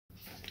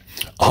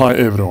Hi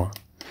everyone.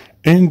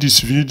 In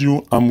this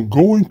video, I'm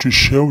going to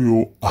show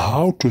you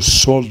how to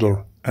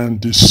solder and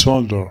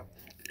desolder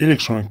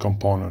electronic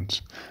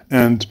components.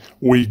 And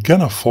we're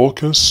gonna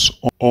focus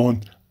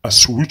on a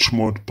switch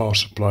mode power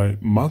supply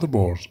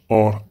motherboard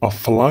or a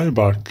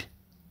flyback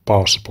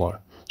power supply.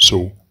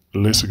 So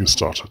let's get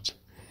started.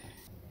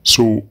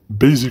 So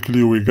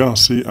basically we're gonna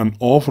see an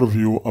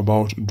overview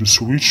about the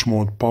switch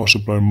mode power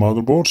supply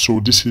motherboard. So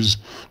this is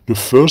the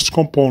first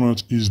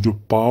component is the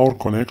power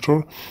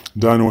connector,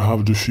 then we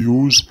have the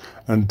fuse,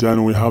 and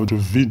then we have the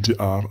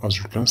VDR, as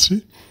you can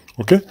see.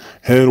 Okay,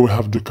 here we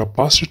have the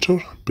capacitor.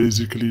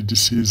 Basically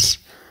this is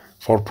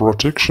for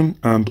protection,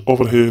 and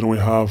over here we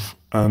have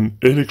an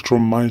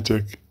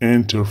electromagnetic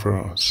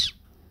interference.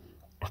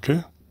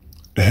 Okay,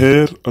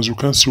 here as you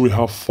can see we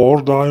have 4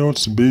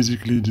 diodes.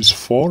 Basically these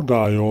 4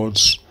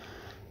 diodes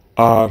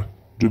are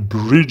the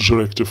bridge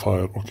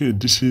rectifier. Okay,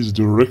 this is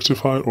the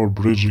rectifier or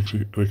bridge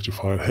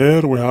rectifier.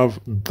 Here we have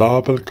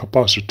double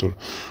capacitor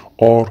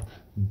or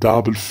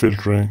double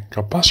filtering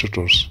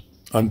capacitors,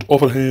 and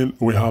over here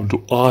we have the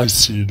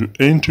IC, the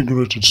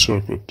integrated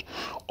circuit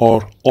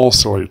or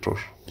oscillator.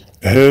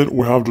 Here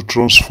we have the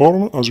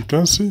transformer, as you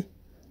can see,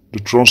 the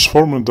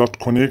transformer that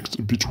connects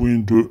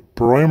between the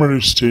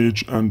primary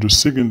stage and the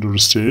secondary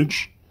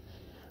stage.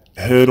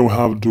 Here we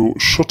have the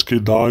Schottky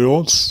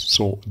diodes,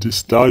 so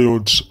these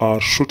diodes are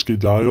Schottky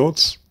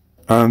diodes.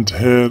 And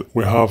here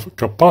we have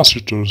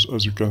capacitors,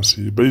 as you can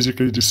see.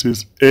 Basically this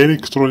is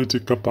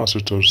electrolytic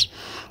capacitors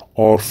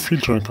or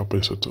filtering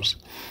capacitors.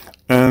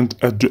 And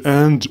at the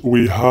end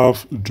we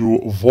have the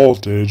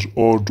voltage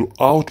or the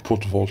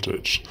output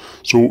voltage.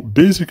 So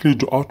basically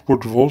the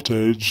output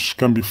voltage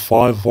can be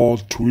 5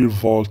 volt, 12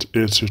 volt,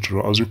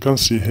 etc. As you can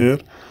see here,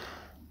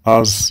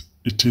 as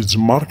it is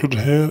marked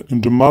here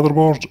in the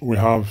motherboard, we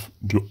have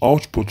the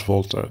output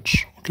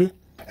voltage. Okay,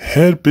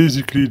 here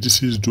basically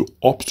this is the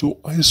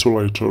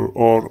opto-isolator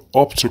or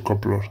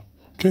optocoupler.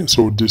 Okay,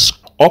 so this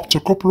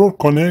optocoupler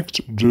connects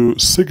the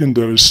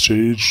secondary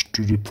stage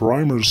to the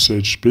primary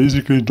stage.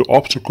 Basically the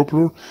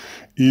optocoupler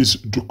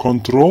is the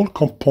control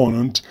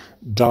component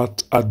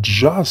that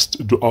adjusts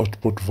the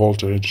output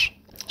voltage.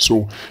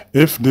 So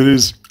if there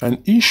is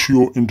an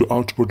issue in the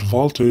output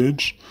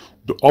voltage,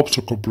 the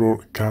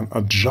optocoupler can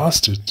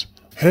adjust it.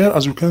 Here,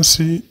 as you can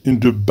see, in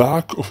the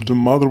back of the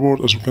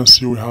motherboard, as you can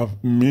see, we have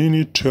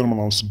many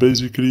terminals.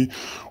 Basically,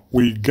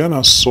 we're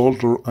gonna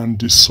solder and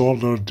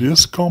desolder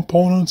this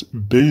component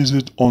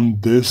based on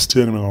these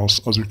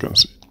terminals, as you can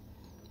see.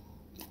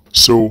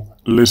 So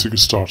let's get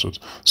started.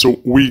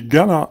 So we're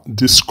gonna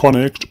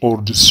disconnect or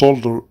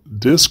desolder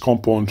this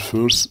component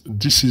first.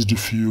 This is the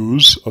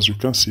fuse, as you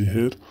can see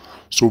here.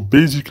 So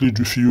basically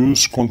the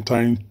fuse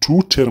contains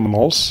 2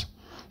 terminals.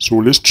 So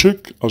let's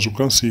check. As you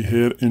can see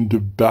here in the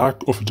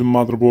back of the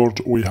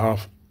motherboard we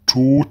have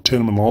 2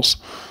 terminals.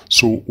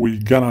 So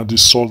we're gonna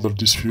desolder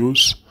this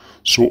fuse.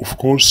 So of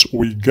course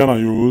we're gonna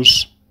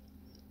use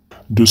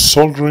the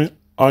soldering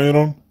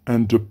iron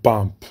and the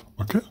pump.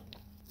 Okay,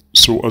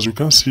 so as you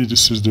can see,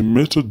 this is the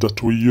method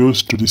that we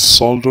use to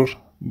desolder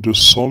the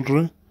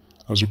soldering.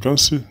 As you can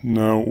see,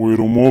 now we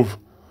remove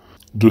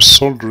the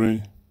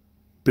soldering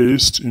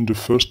paste in the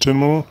first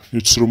terminal.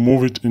 It's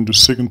remove it in the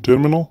second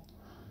terminal.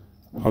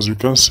 As you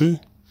can see,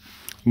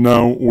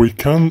 now we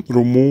can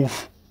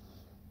remove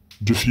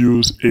the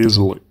fuse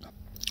easily.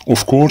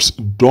 Of course,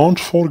 don't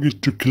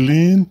forget to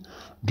clean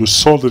the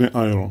soldering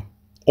iron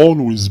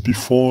always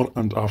before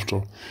and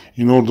after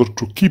in order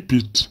to keep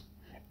it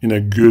in a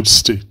good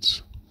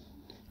state.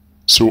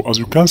 So as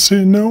you can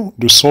see now,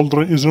 the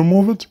soldering is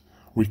removed.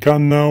 We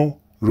can now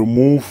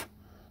remove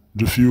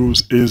the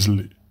fuse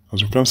easily.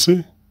 As you can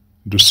see,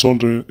 the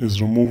soldering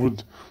is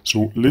removed.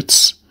 So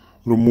let's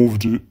remove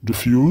the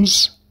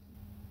fuse.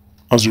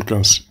 As you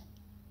can see,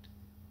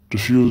 the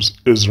fuse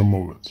is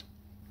removed.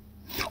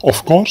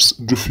 Of course,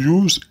 the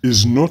fuse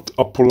is not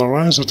a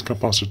polarized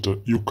capacitor.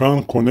 You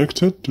can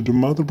connect it to the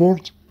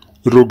motherboard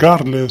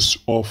regardless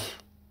of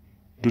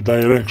the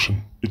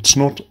direction. It's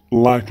not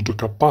like the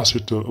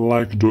capacitor,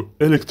 like the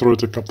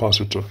electrolytic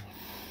capacitor.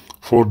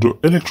 For the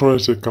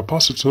electrolytic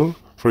capacitor,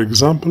 for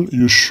example,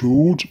 you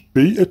should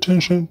pay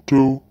attention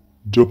to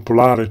the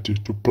polarity,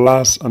 to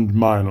plus and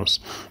minus.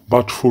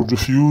 But for the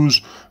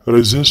fuse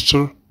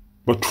resistor,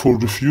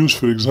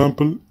 for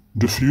example,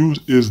 the fuse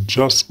is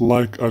just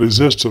like a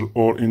resistor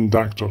or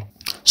inductor.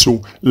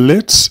 So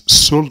let's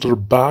solder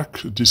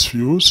back this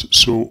fuse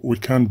so we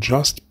can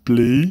just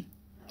bend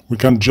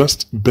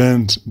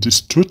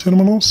these 2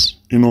 terminals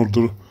in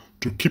order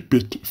to keep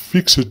it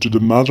fixed to the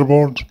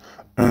motherboard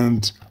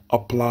and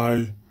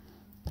apply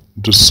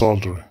the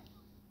soldering.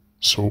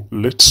 So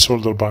let's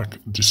solder back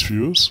this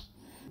fuse.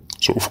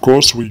 So of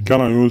course we're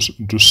gonna use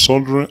the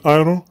soldering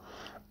iron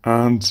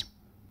and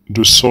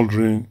the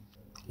soldering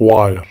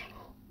wire.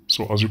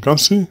 So as you can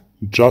see,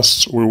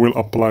 we will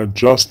apply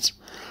just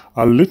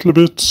a little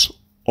bit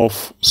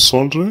of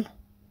soldering.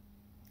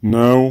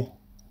 Now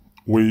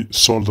we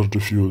solder the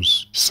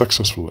fuse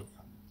successfully,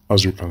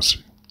 as you can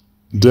see.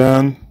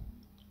 Then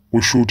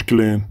we should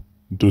clean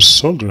the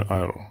soldering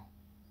iron.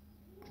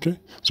 Okay,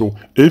 so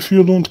if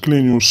you don't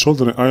clean your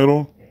soldering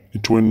iron,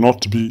 it will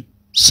not be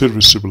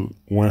serviceable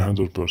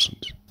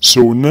 100%.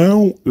 So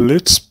now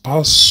let's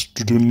pass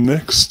to the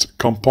next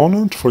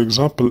component. For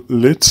example,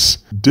 let's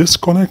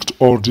disconnect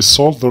or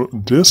desolder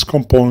this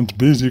component.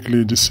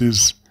 Basically, this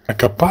is a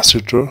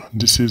capacitor.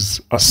 This is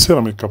a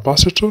ceramic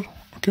capacitor.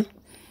 Okay,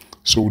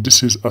 so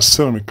this is a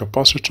ceramic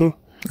capacitor.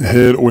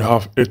 Here we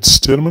have its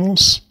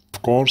terminals.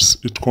 Of course,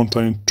 it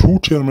contains two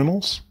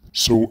terminals.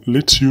 So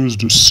let's use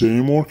the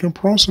same working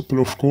principle.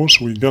 Of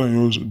course, we're gonna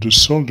use the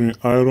soldering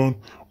iron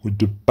with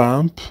the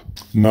pump.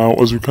 Now,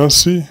 as you can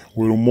see,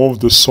 we remove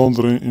the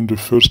soldering in the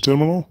first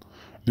terminal.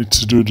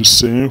 Let's do the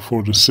same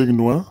for the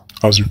second one,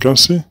 as you can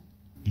see.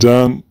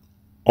 Then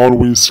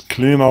always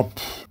clean up.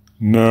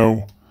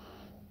 Now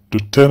the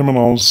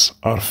terminals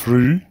are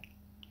free.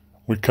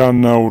 We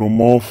can now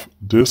remove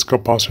this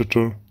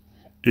capacitor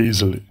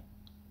easily,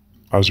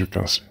 as you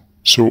can see.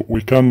 So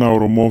we can now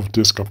remove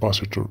this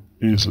capacitor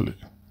easily,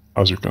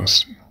 as you can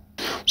see.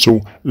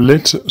 So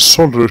let's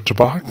solder it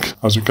back.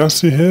 As you can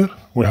see here,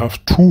 we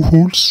have two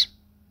holes.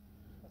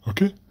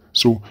 Okay,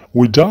 so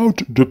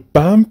without the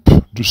pump,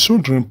 the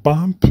soldering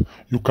pump,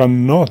 you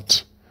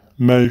cannot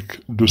make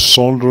the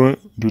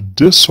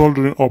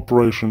desoldering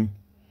operation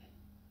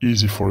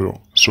easy for you.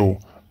 So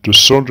the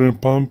soldering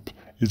pump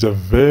is a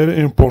very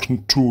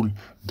important tool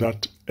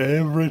that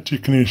every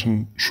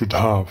technician should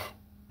have.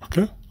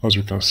 Okay, as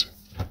you can see.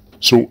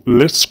 So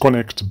let's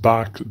connect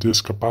back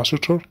this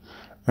capacitor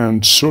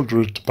and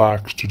solder it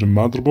back to the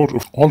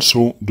motherboard.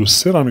 Also, the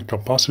ceramic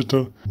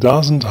capacitor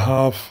doesn't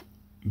have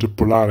the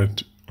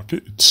polarity. Okay,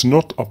 it's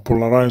not a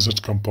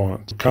polarized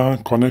component. You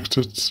can connect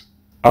it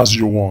as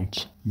you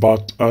want.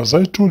 But as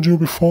I told you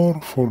before,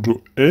 for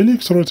the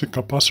electrolytic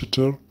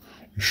capacitor,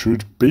 you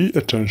should pay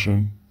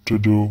attention to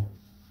the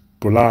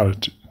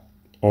polarity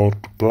or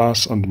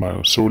plus and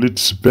minus. So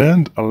let's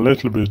bend a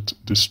little bit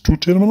these two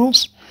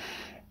terminals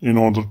in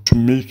order to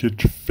make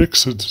it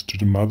fixed to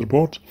the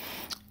motherboard,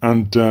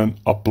 and then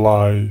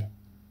apply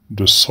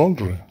the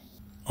soldering,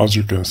 as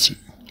you can see.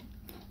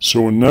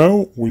 So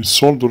now we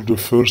solder the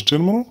first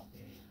terminal.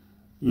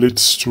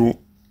 Let's do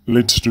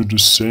the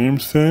same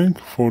thing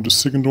for the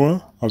second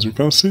one. As you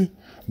can see,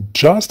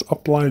 just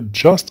apply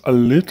just a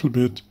little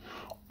bit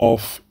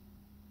of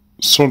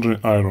soldering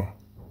iron,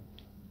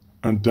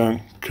 and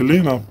then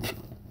clean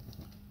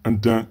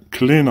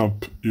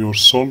up your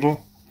solder.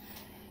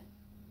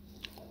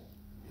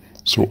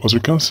 So as you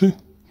can see,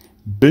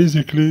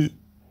 basically,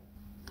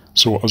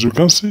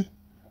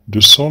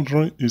 the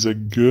soldering is a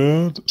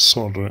good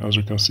soldering, as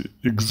you can see,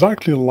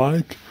 exactly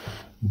like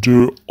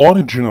the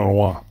original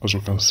one, as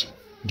you can see.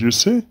 Do you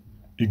see?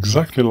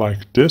 Exactly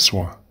like this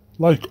one,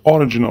 like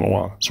original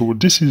one. So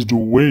this is the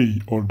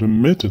way or the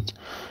method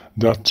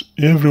that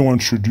everyone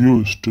should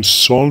use to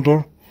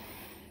solder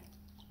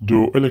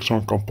the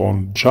electron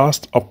component.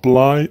 Just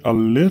apply a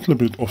little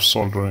bit of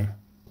soldering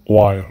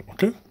wire,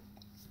 okay?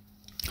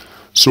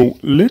 So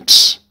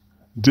let's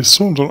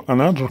desolder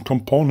another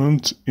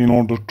component in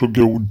order to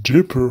go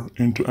deeper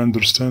into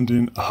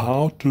understanding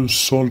how to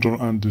solder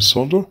and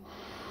desolder.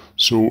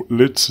 So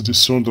let's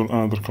desolder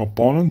another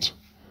component.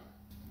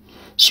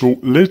 So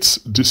let's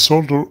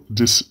desolder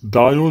this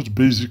diode.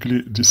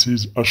 Basically, this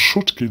is a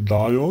Schottky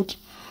diode.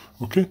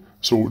 Okay,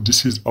 so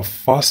this is a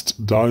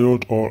fast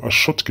diode or a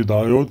Schottky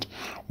diode.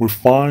 We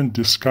find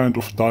this kind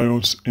of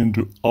diodes in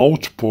the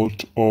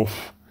output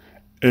of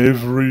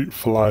every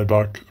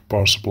flyback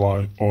power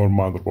supply or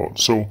motherboard.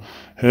 So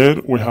here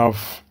we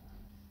have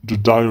the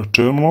diode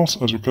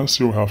terminals. As you can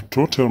see, we have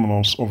two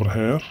terminals over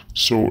here.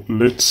 So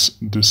let's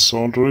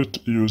desolder it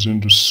using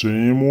the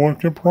same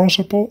working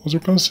principle. As you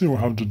can see, we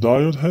have the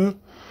diode here.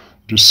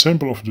 The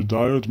symbol of the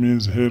diode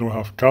means here we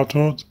have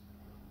cathode,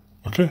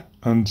 okay,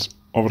 and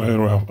over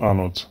here we have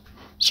anode.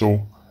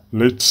 So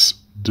let's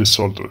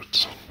desolder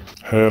it.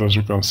 Here, as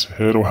you can see,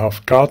 here we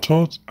have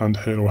cathode and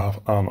here we have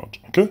anode,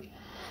 okay.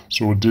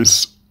 So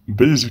this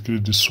basically,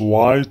 this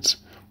white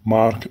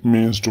mark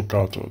means the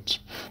cathode.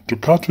 The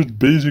cathode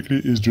basically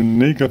is the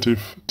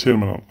negative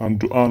terminal and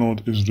the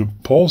anode is the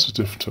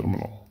positive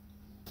terminal.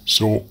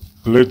 So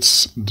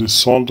let's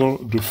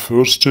desolder the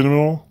first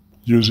terminal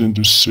using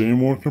the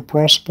same working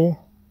principle.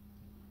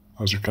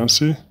 As you can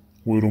see,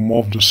 we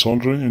remove the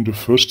soldering in the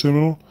first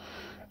terminal.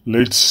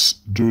 Let's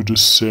do the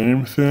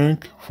same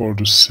thing for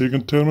the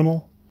second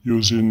terminal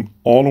using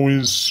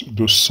always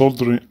the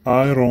soldering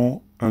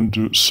iron and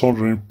the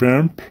soldering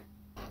pump.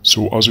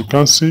 So as you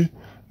can see,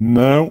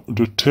 now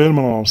the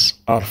terminals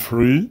are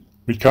free.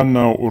 We can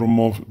now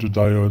remove the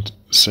diode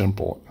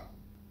simply,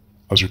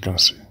 as you can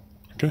see,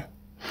 okay?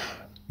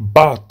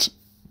 But,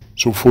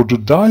 so for the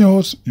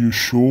diodes, you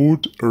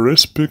should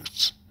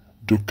respect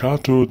the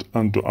cathode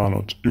and the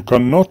anode. You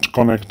cannot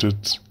connect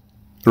it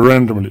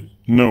randomly,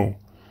 no.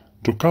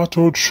 The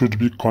cathode should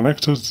be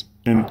connected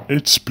in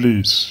its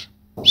place.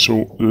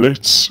 So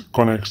let's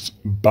connect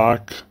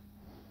back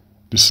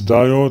this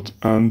diode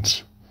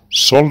and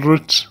solder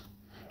it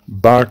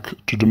back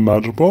to the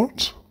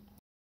motherboard,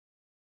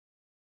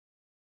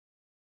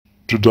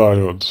 the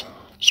diode.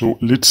 So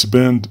let's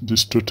bend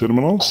these two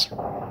terminals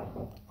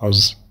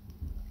as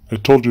I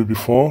told you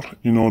before,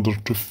 in order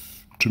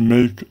to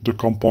make the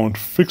component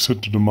fixed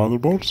to the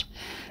motherboard,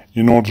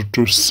 in order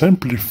to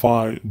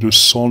simplify the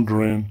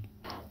soldering.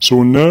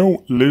 So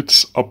now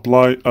let's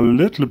apply a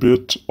little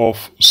bit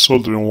of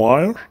soldering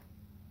wire.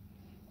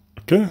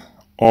 Okay,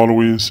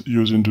 always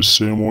using the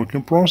same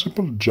working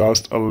principle,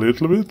 just a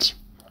little bit.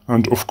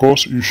 And of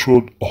course you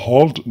should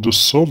hold the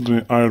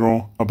soldering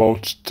iron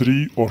about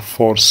 3 or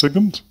 4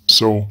 seconds.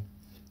 So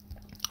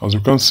as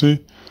you can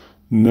see,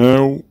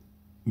 now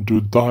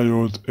the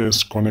diode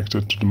is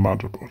connected to the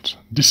motherboard.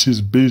 This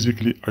is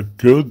basically a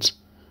good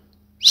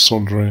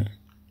soldering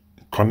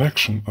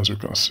connection, as you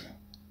can see.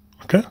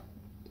 Okay.